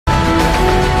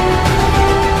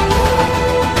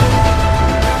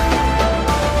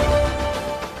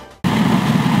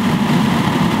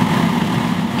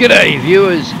G'day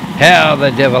viewers, how the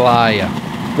devil are you?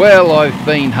 Well, I've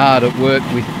been hard at work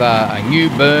with a new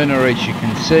burner. As you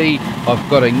can see, I've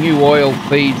got a new oil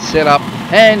feed set up,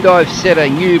 and I've set a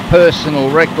new personal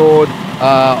record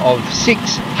of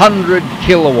 600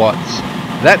 kilowatts.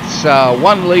 That's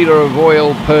 1 litre of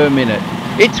oil per minute.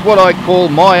 It's what I call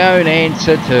my own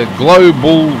answer to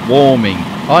global warming.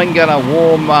 I'm going to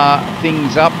warm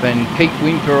things up and keep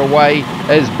winter away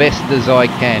as best as I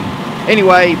can.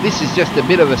 Anyway, this is just a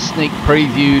bit of a sneak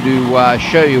preview to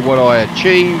show you what I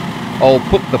achieved. I'll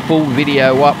put the full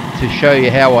video up to show you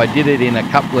how I did it in a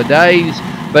couple of days,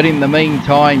 but in the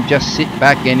meantime, just sit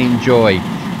back and enjoy.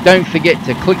 Don't forget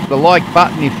to click the like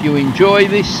button if you enjoy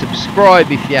this,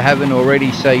 subscribe if you haven't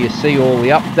already so you see all the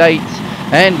updates,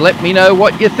 and let me know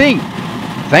what you think.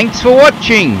 Thanks for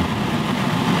watching.